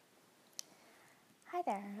Hi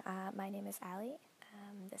there, my name is Allie.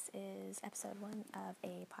 This is episode 1 of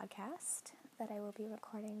a podcast that I will be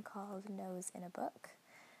recording called Nose in a Book.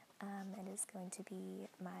 It is going to be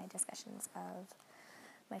my discussions of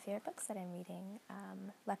my favorite books that I'm reading.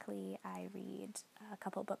 Luckily, I read a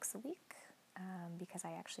couple books a week because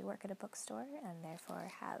I actually work at a bookstore and therefore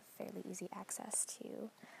have fairly easy access to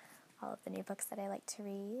all of the new books that I like to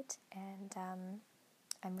read. And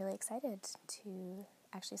I'm really excited to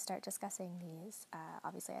actually start discussing these.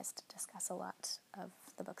 Obviously, I discuss a lot of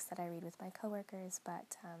the books that I read with my coworkers,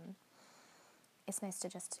 but it's nice to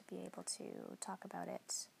be able to talk about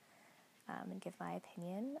it and give my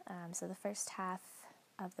opinion. So the first half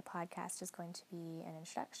of the podcast is going to be an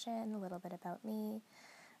introduction, a little bit about me,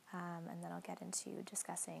 and then I'll get into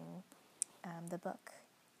discussing the book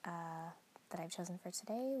that I've chosen for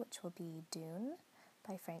today, which will be Dune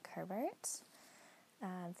by Frank Herbert.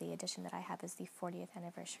 The edition that I have is the 40th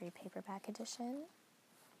anniversary paperback edition.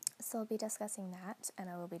 So I'll be discussing that, and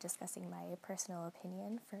I will be discussing my personal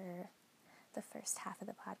opinion for the first half of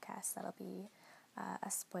the podcast. That'll be a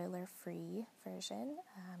spoiler-free version,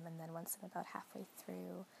 and then once I'm about halfway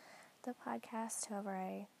through the podcast,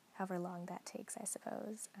 however long that takes, I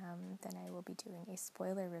suppose, then I will be doing a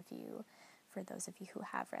spoiler review for those of you who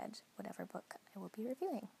have read whatever book I will be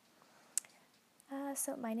reviewing.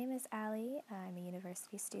 So my name is Allie. I'm a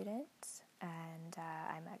university student, and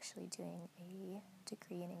I'm actually doing a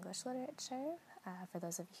degree in English literature, for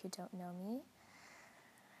those of you who don't know me.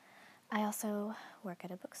 I also work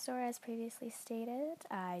at a bookstore, as previously stated.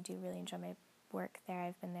 I do really enjoy my work there.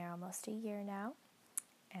 I've been there almost a year now,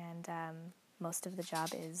 and most of the job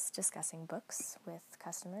is discussing books with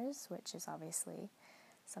customers, which is obviously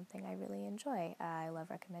something I really enjoy. I love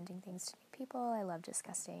recommending things to new people. I love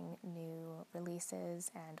discussing new releases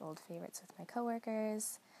and old favorites with my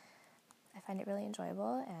coworkers. I find it really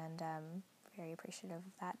enjoyable, and very appreciative of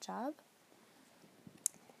that job.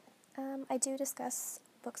 I do discuss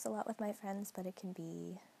books a lot with my friends, but it can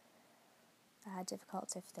be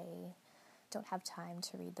difficult if they don't have time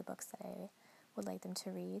to read the books that I would like them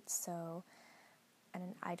to read.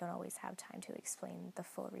 And I don't always have time to explain the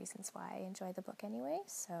full reasons why I enjoy the book anyway,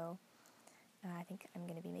 so I think I'm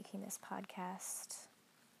going to be making this podcast.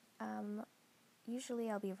 Usually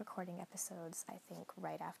I'll be recording episodes, I think,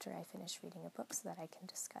 right after I finish reading a book so that I can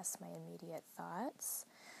discuss my immediate thoughts.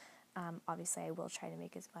 Obviously, I will try to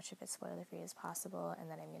make as much of it spoiler-free as possible, and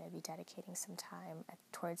then I'm going to be dedicating some time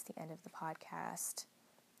towards the end of the podcast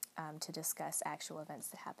to discuss actual events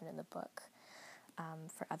that happen in the book.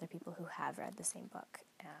 For other people who have read the same book.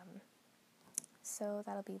 So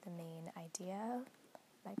that'll be the main idea.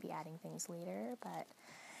 Might be adding things later, but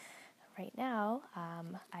right now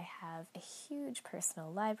I have a huge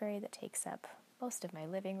personal library that takes up most of my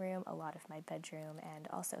living room, a lot of my bedroom, and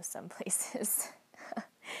also some places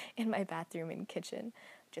in my bathroom and kitchen,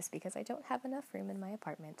 just because I don't have enough room in my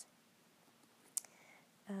apartment.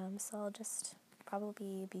 So I'll just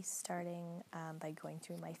probably be starting by going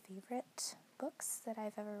through my favorite books that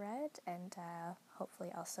I've ever read, and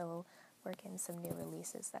hopefully also work in some new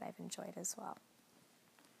releases that I've enjoyed as well.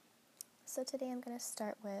 So today I'm going to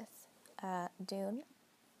start with Dune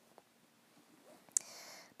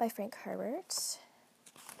by Frank Herbert.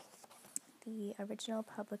 The original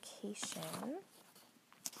publication, let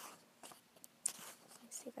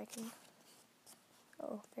me see if I can,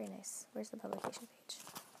 oh, very nice. Where's the publication page?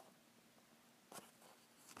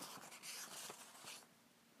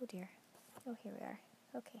 Oh dear. Oh, here we are.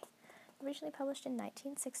 Okay. Originally published in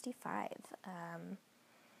 1965.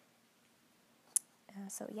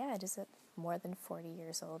 So yeah, it is more than 40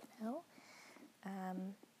 years old now.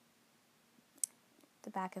 The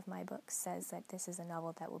back of my book says that this is a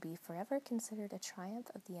novel that will be forever considered a triumph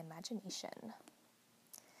of the imagination.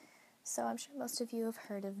 So I'm sure most of you have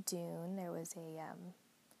heard of Dune. There was a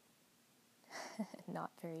not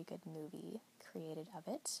very good movie created of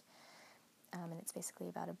it. And it's basically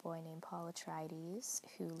about a boy named Paul Atreides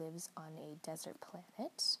who lives on a desert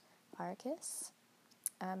planet, Arrakis,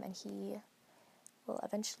 and he will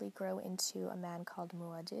eventually grow into a man called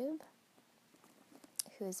Muad'Dib,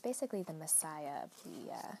 who is basically the messiah of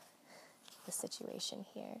the situation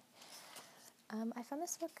here. I found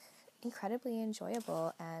this book incredibly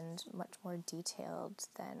enjoyable and much more detailed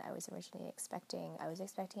than I was originally expecting. I was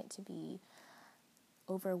expecting it to be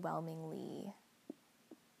overwhelmingly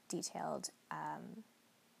detailed,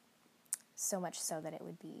 so much so that it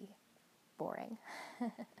would be boring.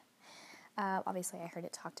 Obviously, I heard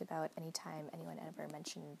it talked about anytime anyone ever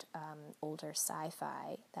mentioned older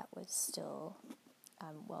sci-fi that was still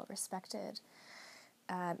well respected.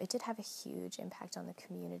 It did have a huge impact on the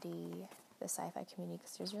community the sci-fi community,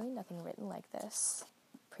 because there's really nothing written like this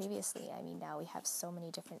previously. I mean, now we have so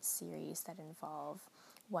many different series that involve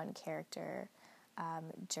one character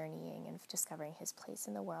journeying and discovering his place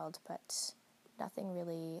in the world, but nothing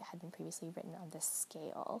really had been previously written on this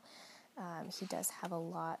scale. He does have a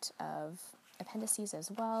lot of appendices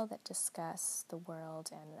as well that discuss the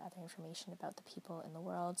world and other information about the people in the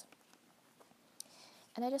world.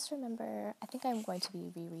 And I just remember, I think I'm going to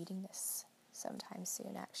be rereading this sometime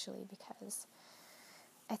soon, actually, because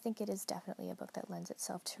I think it is definitely a book that lends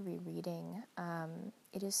itself to rereading.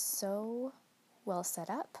 It is so well set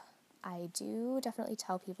up. I do definitely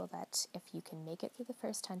tell people that if you can make it through the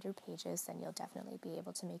first 100 pages, then you'll definitely be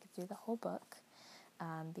able to make it through the whole book.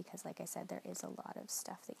 Because, like I said, there is a lot of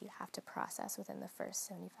stuff that you have to process within the first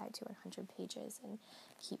 75 to 100 pages and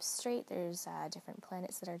keep straight. There's different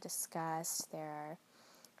planets that are discussed. There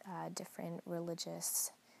are different religious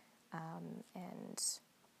and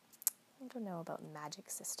I don't know about magic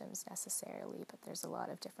systems necessarily, but there's a lot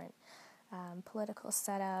of different political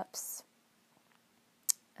setups.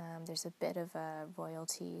 There's a bit of a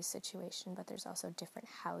royalty situation, but there's also different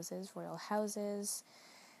houses, royal houses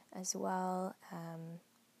as well.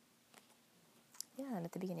 And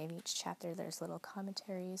at the beginning of each chapter there's little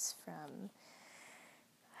commentaries from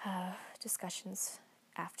discussions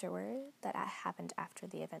afterward that happened after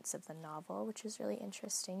the events of the novel, which is really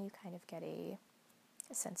interesting. You kind of get a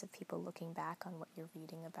sense of people looking back on what you're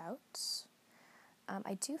reading about.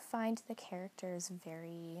 I do find the characters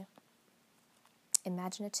very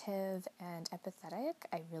imaginative and empathetic.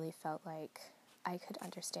 I really felt like I could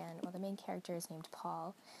understand, well, the main character is named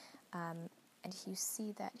Paul, and you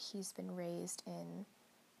see that he's been raised in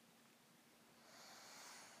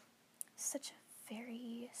such a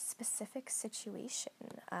very specific situation.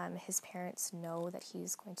 His parents know that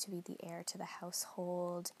he's going to be the heir to the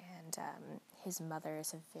household, and his mother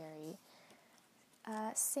is a very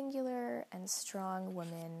singular and strong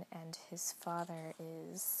woman, and his father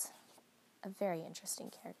is a very interesting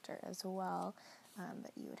character as well,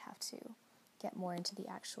 but you would have to get more into the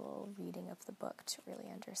actual reading of the book to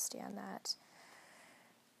really understand that.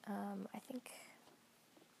 I think,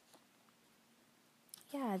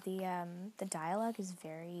 the dialogue is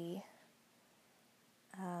very,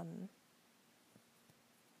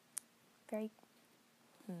 very,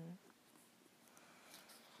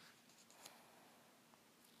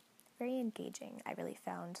 very engaging. I really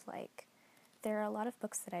found like there are a lot of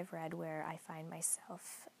books that I've read where I find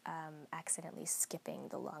myself accidentally skipping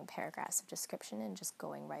the long paragraphs of description and just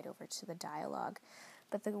going right over to the dialogue.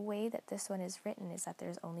 But the way that this one is written is that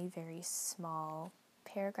there's only very small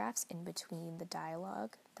paragraphs in between the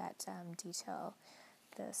dialogue that detail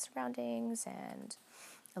the surroundings and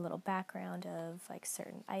a little background of like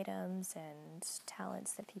certain items and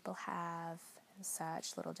talents that people have and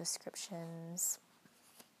such, little descriptions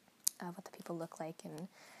of what the people look like and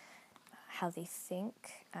how they think.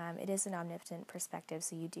 It is an omnipotent perspective,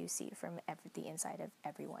 so you do see from the inside of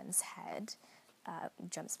everyone's head.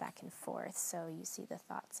 Jumps back and forth, so you see the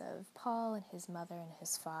thoughts of Paul and his mother and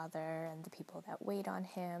his father and the people that wait on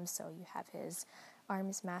him, so you have his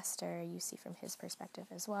arms master, you see from his perspective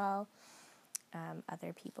as well,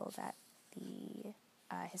 other people that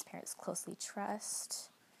his parents closely trust,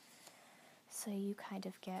 so you kind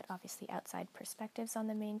of get obviously outside perspectives on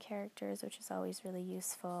the main characters, which is always really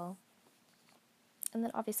useful. And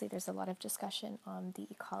then obviously there's a lot of discussion on the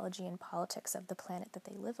ecology and politics of the planet that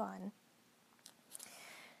they live on.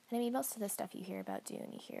 And I mean, most of the stuff you hear about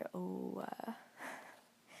Dune, you hear,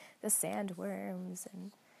 the sandworms,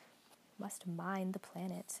 and must mine the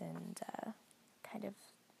planet, and kind of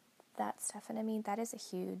that stuff. And I mean, that is a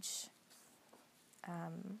huge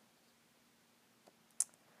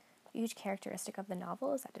characteristic of the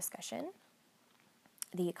novel, is that discussion.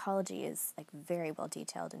 The ecology is like very well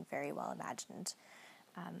detailed and very well imagined,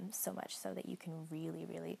 so much so that you can really,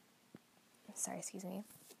 really,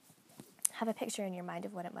 have a picture in your mind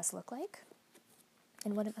of what it must look like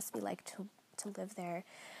and what it must be like to live there.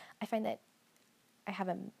 I find that I have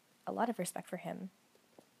a lot of respect for him,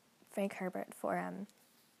 Frank Herbert, for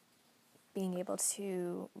being able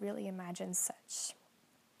to really imagine such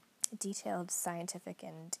detailed scientific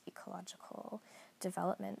and ecological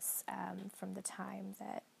developments from the time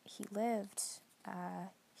that he lived.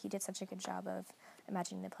 He did such a good job of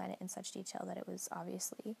imagining the planet in such detail that it was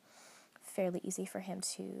obviously fairly easy for him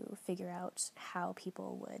to figure out how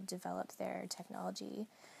people would develop their technology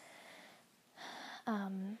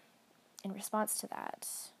in response to that.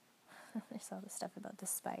 There's all the stuff about the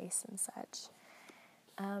spice and such.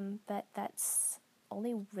 But that's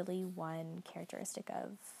only really one characteristic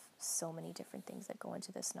of so many different things that go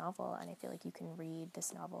into this novel, and I feel like you can read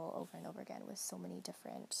this novel over and over again with so many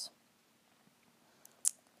different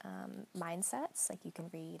mindsets. Like, you can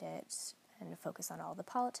read it and focus on all the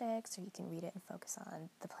politics, or you can read it and focus on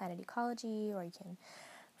the planet ecology, or you can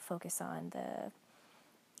focus on the,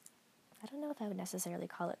 I don't know if I would necessarily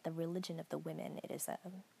call it the religion of the women. It is a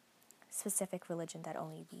specific religion that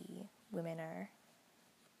only the women are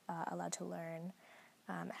allowed to learn.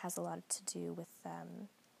 It has a lot to do with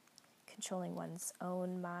controlling one's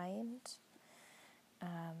own mind.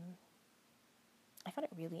 I found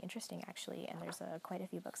it really interesting, actually, and there's quite a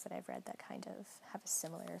few books that I've read that kind of have a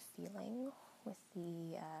similar feeling with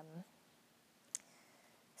the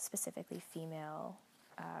specifically female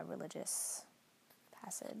religious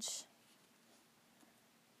passage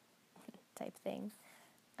type thing.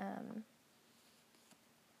 And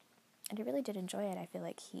I really did enjoy it. I feel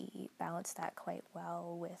like he balanced that quite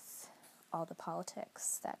well with all the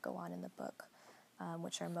politics that go on in the book,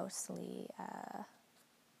 which are mostly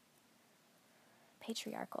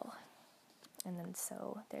patriarchal. And then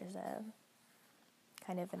so there's a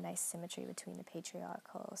kind of a nice symmetry between the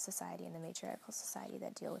patriarchal society and the matriarchal society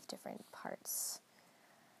that deal with different parts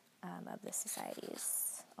of the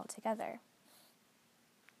societies altogether.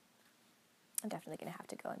 I'm definitely going to have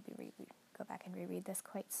to go back and reread this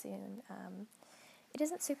quite soon. It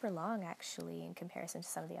isn't super long, actually, in comparison to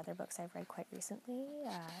some of the other books I've read quite recently.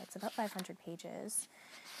 It's about 500 pages.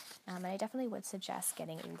 And I definitely would suggest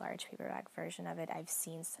getting a large paperback version of it. I've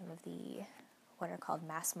seen some of the what are called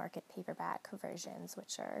mass market paperback versions,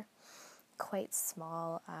 which are quite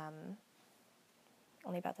small,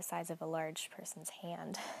 only about the size of a large person's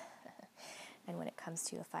hand. And when it comes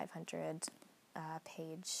to a 500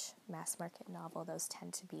 page mass market novel, those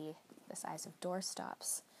tend to be the size of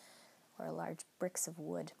doorstops or large bricks of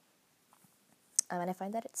wood. And I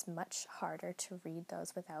find that it's much harder to read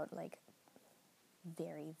those without, like,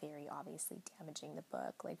 very, very obviously damaging the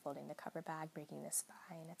book, like folding the cover back, breaking the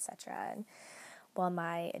spine, etc. And while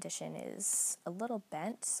my edition is a little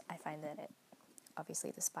bent, I find that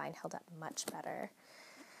obviously the spine held up much better.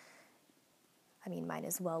 I mean, mine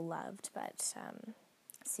is well loved, but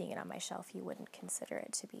seeing it on my shelf, you wouldn't consider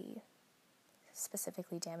it to be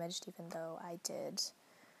specifically damaged, even though I did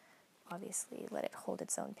obviously let it hold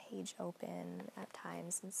its own page open at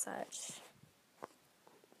times and such.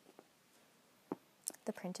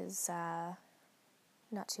 The print is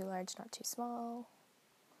not too large, not too small.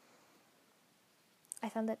 I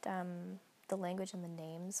found that the language and the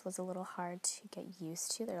names was a little hard to get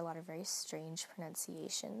used to. There are a lot of very strange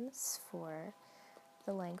pronunciations for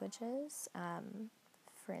the languages.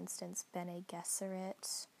 For instance, Bene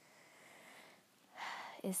Gesserit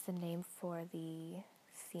is the name for the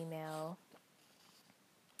female,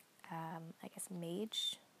 I guess,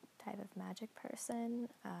 mage type of magic person.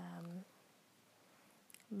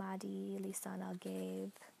 Mahdi Lisan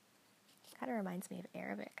al-Gaib kind of reminds me of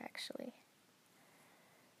Arabic, actually.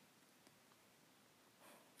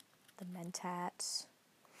 The Mentat,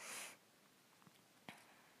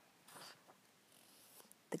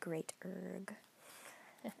 the Great Urg.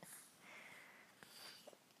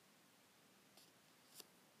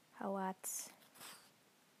 Hawat.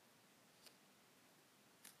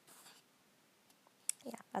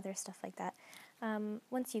 Yeah, other stuff like that.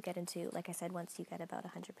 Once you get into, like I said, once you get about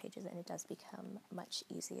 100 pages in, it does become much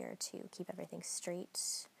easier to keep everything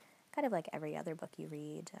straight, kind of like every other book you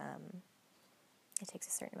read. It takes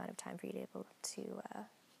a certain amount of time for you to be able to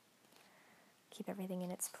keep everything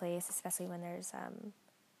in its place, especially when there's,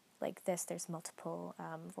 like this, there's multiple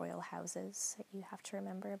royal houses that you have to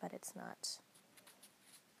remember, but it's not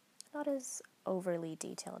as overly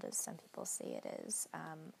detailed as some people say it is.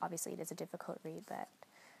 Obviously, it is a difficult read, but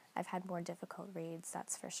I've had more difficult reads,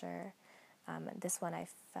 that's for sure. This one I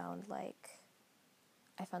found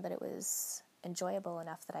that it was enjoyable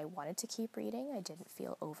enough that I wanted to keep reading. I didn't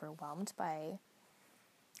feel overwhelmed by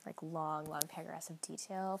like long paragraphs of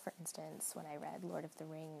detail. For instance, when I read Lord of the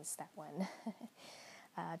Rings, that one,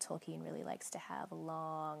 Tolkien really likes to have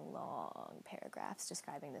long paragraphs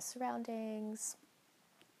describing the surroundings,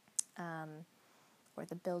 or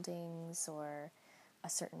the buildings, or a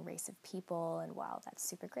certain race of people, and while that's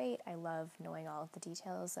super great, I love knowing all of the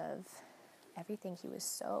details of everything. He was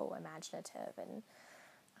so imaginative, and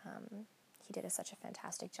he did such a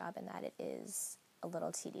fantastic job in that. It is a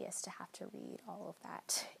little tedious to have to read all of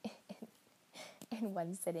that in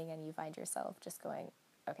one sitting, and you find yourself just going,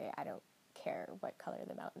 okay, I don't care what color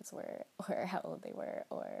the mountains were, or how old they were,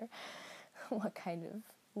 or what kind of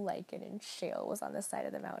lichen and shale was on the side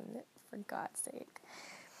of the mountain, for God's sake.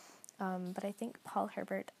 But I think Frank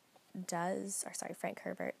Herbert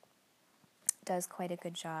does quite a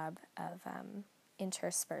good job of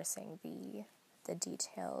interspersing the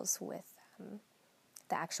details with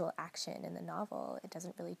the actual action in the novel. It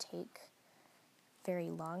doesn't really take very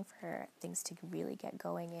long for things to really get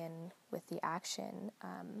going in with the action.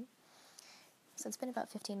 So it's been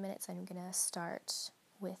about 15 minutes. I'm going to start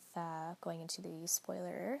with going into the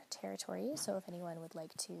spoiler territory. So if anyone would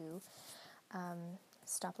like to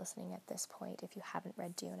stop listening at this point, if you haven't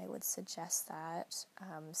read Dune, I would suggest that.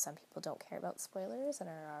 Some people don't care about spoilers and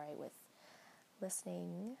are alright with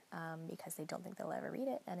listening because they don't think they'll ever read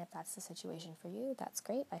it, and if that's the situation for you, that's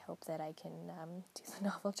great. I hope that I can do the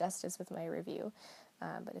novel justice with my review,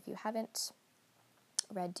 but if you haven't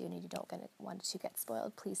read Dune and you don't want to get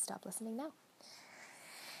spoiled, please stop listening now.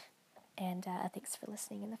 And thanks for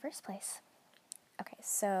listening in the first place. Okay,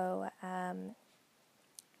 so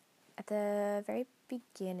at the very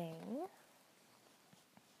beginning,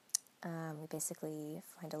 we basically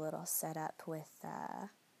find a little setup with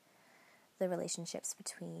the relationships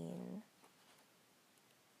between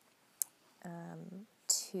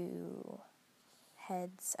two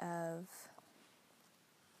heads of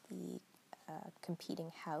the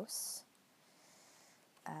competing house.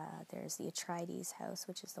 There's the Atreides house,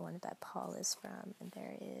 which is the one that Paul is from, and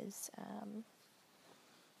there is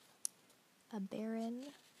a baron,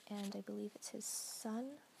 and I believe it's his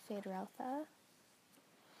son, Feyd-Rautha,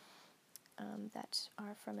 that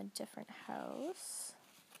are from a different house,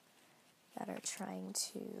 that are trying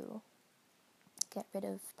to get rid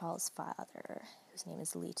of Paul's father, whose name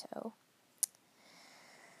is Leto.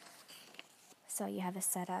 So you have a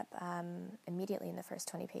setup immediately in the first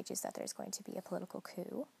 20 pages that there's going to be a political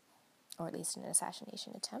coup, or at least an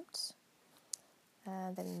assassination attempt.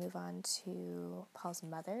 Then we move on to Paul's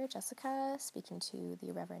mother, Jessica, speaking to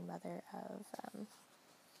the Reverend Mother of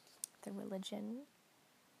the religion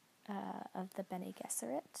of the Bene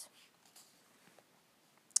Gesserit,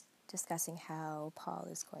 discussing how Paul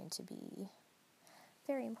is going to be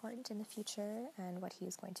very important in the future and what he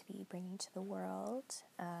is going to be bringing to the world.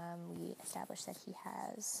 We establish that he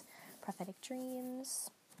has prophetic dreams.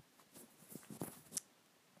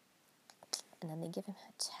 And then they give him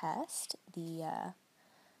a test to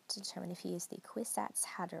determine if he is the Kwisatz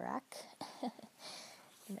Haderach.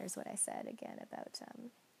 And there's what I said again about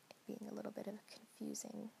it being a little bit of a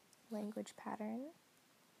confusing language pattern.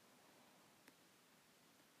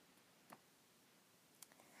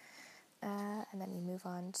 And then we move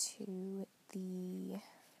on to the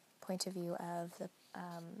point of view of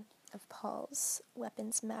Paul's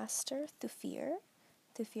weapons master, Thufir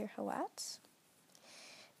Hawat.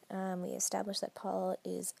 We establish that Paul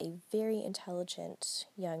is a very intelligent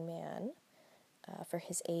young man. For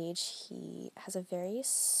his age, he has a very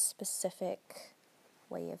specific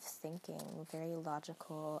way of thinking, very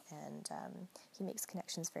logical, and he makes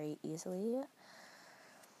connections very easily.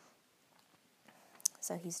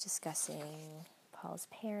 So he's discussing Paul's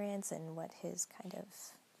parents and what his kind of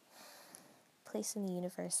place in the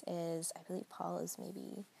universe is. I believe Paul is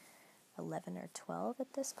maybe 11 or 12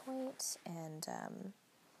 at this point, and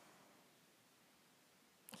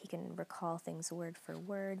he can recall things word for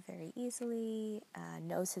word very easily,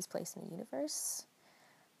 knows his place in the universe,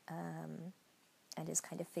 and is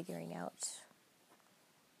kind of figuring out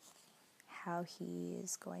how he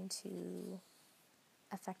is going to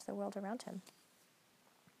affect the world around him.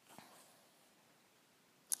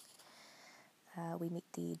 We meet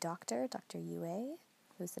the doctor, Dr. Yue,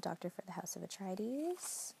 who's the doctor for the House of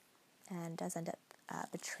Atreides, and does end up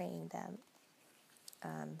betraying them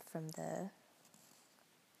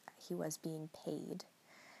he was being paid.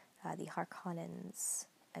 The Harkonnens,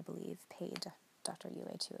 I believe, paid Dr.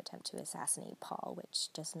 Yue to attempt to assassinate Paul,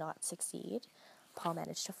 which does not succeed. Paul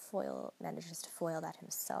manages to foil that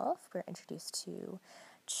himself. We're introduced to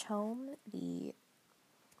CHOAM, the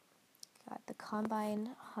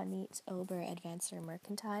Combine Hanit Ober Advancer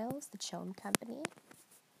Mercantiles, the CHOAM company.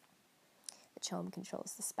 The CHOAM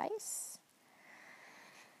controls the spice.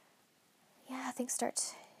 Yeah, things start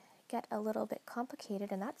to get a little bit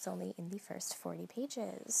complicated, and that's only in the first 40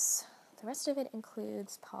 pages. The rest of it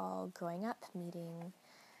includes Paul growing up, meeting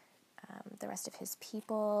the rest of his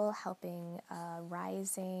people, helping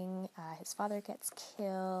rising. His father gets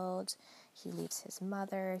killed. He leaves his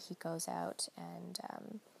mother. He goes out and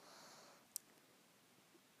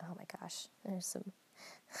oh my gosh, there's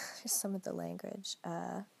some of the language.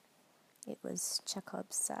 It was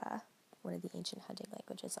Chekhov's one of the ancient hunting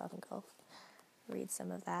languages. I'll go read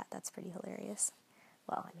some of that. That's pretty hilarious.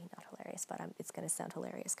 Well, I mean, not hilarious, but it's going to sound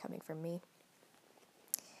hilarious coming from me.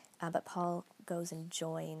 But Paul goes and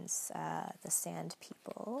joins the Sand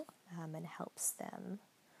People and helps them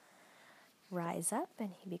rise up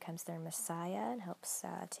and he becomes their messiah and helps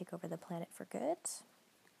take over the planet for good.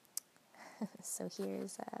 So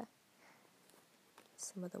here's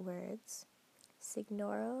some of the words.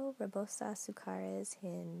 Signoro rebosa sucares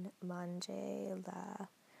hin mange la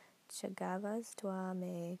chagavas tua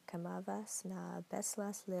me camavas na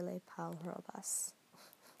beslas lile pal robas.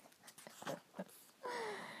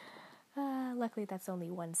 Luckily that's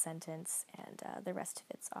only one sentence, and the rest of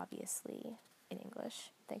it's obviously in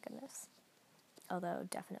English, thank goodness. Although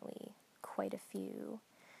definitely quite a few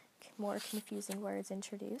more confusing words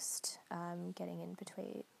introduced, getting in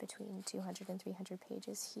between 200 and 300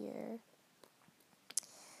 pages here.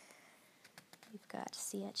 We've got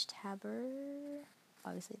C.H. Tabor,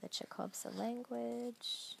 obviously the Chekhovsa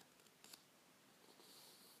language,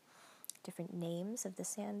 different names of the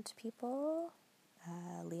Sand People,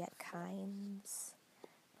 Liet Kynes,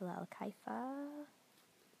 Bilal Kaifa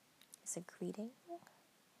is a greeting.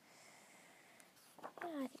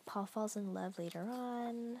 I think Paul falls in love later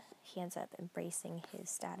on. He ends up embracing his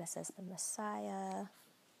status as the Messiah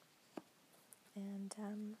and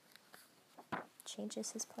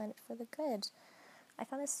changes his planet for the good. I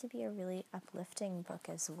found this to be a really uplifting book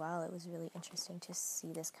as well. It was really interesting to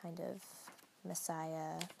see this kind of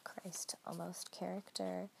Messiah, Christ almost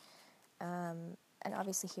character. And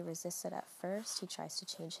obviously he resists it at first. He tries to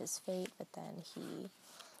change his fate, but then he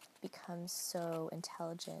becomes so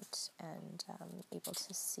intelligent and able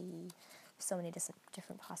to see so many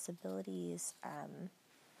different possibilities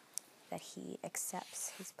that he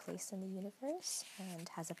accepts his place in the universe and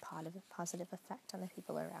has a positive effect on the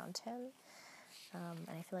people around him. And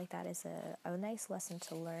I feel like that is a nice lesson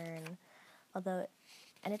to learn,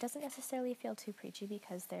 and it doesn't necessarily feel too preachy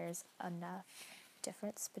because there's enough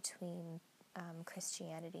difference between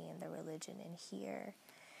Christianity and the religion in here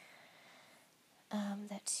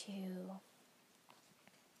that you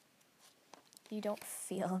don't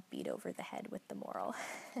feel beat over the head with the moral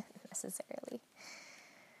necessarily.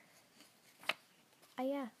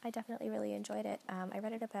 I definitely really enjoyed it. I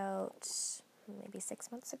read it about maybe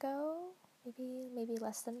 6 months ago, maybe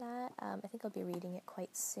less than that. I think I'll be reading it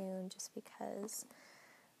quite soon just because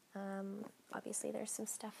obviously there's some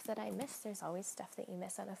stuff that I miss. There's always stuff that you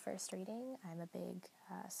miss on a first reading. I'm a big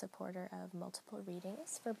supporter of multiple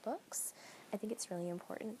readings for books. I think it's really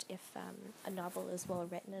important if a novel is well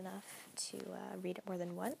written enough to read it more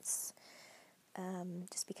than once,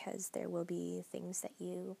 just because there will be things that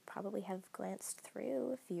you probably have glanced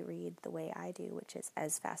through if you read the way I do, which is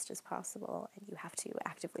as fast as possible, and you have to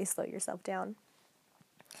actively slow yourself down.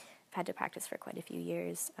 I've had to practice for quite a few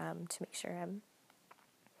years to make sure I'm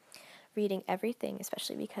reading everything,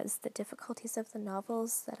 especially because the difficulties of the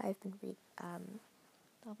novels that I've been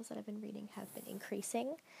reading have been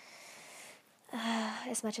increasing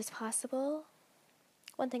as much as possible.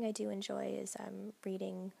 One thing I do enjoy is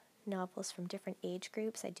reading novels from different age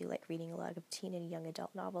groups. I do like reading a lot of teen and young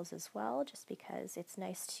adult novels as well, just because it's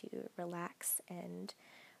nice to relax and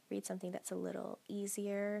read something that's a little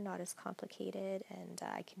easier, not as complicated, and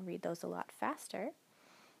I can read those a lot faster.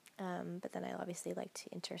 But then I obviously like to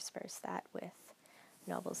intersperse that with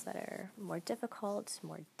novels that are more difficult,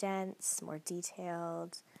 more dense, more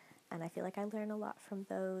detailed, and I feel like I learn a lot from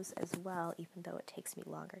those as well, even though it takes me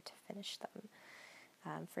longer to finish them.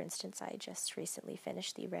 For instance, I just recently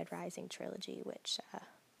finished the Red Rising trilogy, which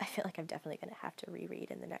I feel like I'm definitely going to have to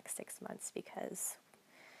reread in the next 6 months because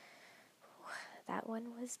that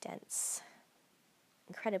one was dense,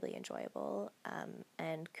 incredibly enjoyable,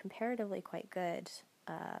 and comparatively quite good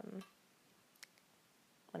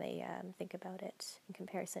when I think about it in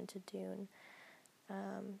comparison to Dune,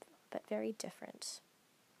 but very different.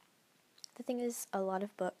 The thing is, a lot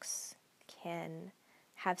of books can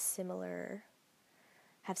have similarities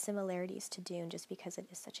to Dune just because it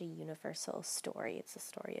is such a universal story. It's a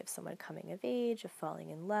story of someone coming of age, of falling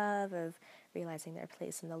in love, of realizing their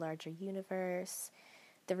place in the larger universe.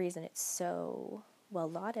 The reason it's so well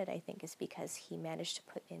lauded, I think, is because he managed to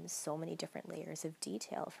put in so many different layers of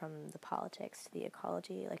detail, from the politics to the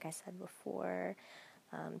ecology, like I said before,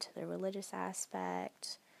 to the religious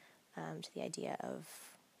aspect, to the idea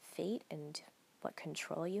of fate and what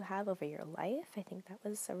control you have over your life. I think that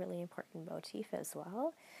was a really important motif as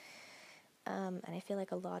well. And I feel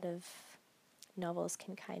like a lot of novels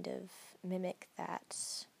can kind of mimic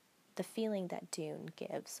that, the feeling that Dune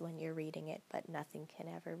gives when you're reading it, but nothing can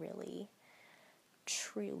ever really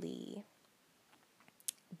truly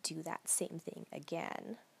do that same thing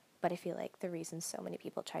again. But I feel like the reason so many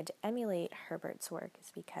people tried to emulate Herbert's work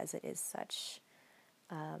is because it is such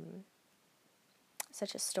a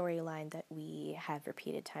storyline that we have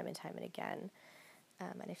repeated time and time and again,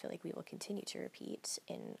 and I feel like we will continue to repeat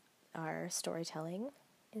in our storytelling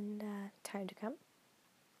in time to come.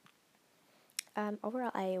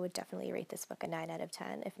 Overall, I would definitely rate this book a 9 out of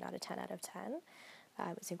 10, if not a 10 out of 10.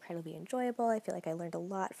 It was incredibly enjoyable. I feel like I learned a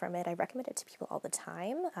lot from it. I recommend it to people all the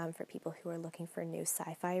time, for people who are looking for new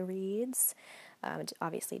sci-fi reads,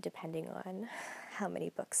 obviously depending on how many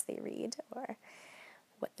books they read or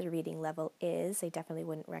what the reading level is. I definitely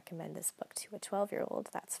wouldn't recommend this book to a 12-year-old,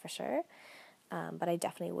 that's for sure. But I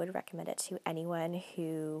definitely would recommend it to anyone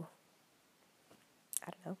who, I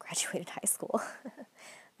don't know, graduated high school.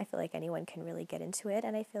 I feel like anyone can really get into it,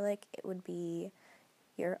 and I feel like it would be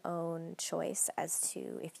your own choice as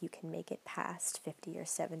to if you can make it past 50 or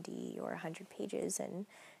 70 or 100 pages and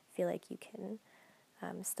feel like you can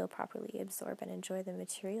still properly absorb and enjoy the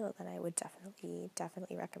material, then I would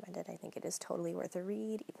definitely recommend it. I think it is totally worth a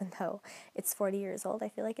read. Even though it's 40 years old, I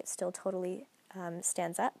feel like it still totally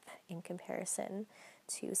stands up in comparison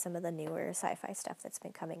to some of the newer sci-fi stuff that's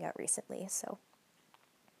been coming out recently. So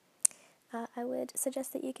I would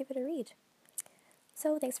suggest that you give it a read.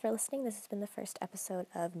 So thanks for listening. This has been the first episode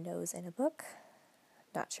of Nose in a Book.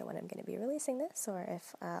 Not sure when I'm going to be releasing this or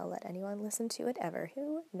if I'll let anyone listen to it ever.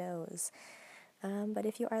 Who knows? But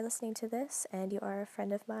if you are listening to this and you are a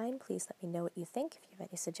friend of mine, please let me know what you think. If you have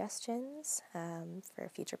any suggestions for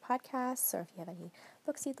future podcasts, or if you have any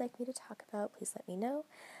books you'd like me to talk about, please let me know.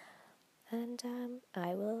 And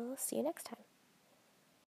I will see you next time.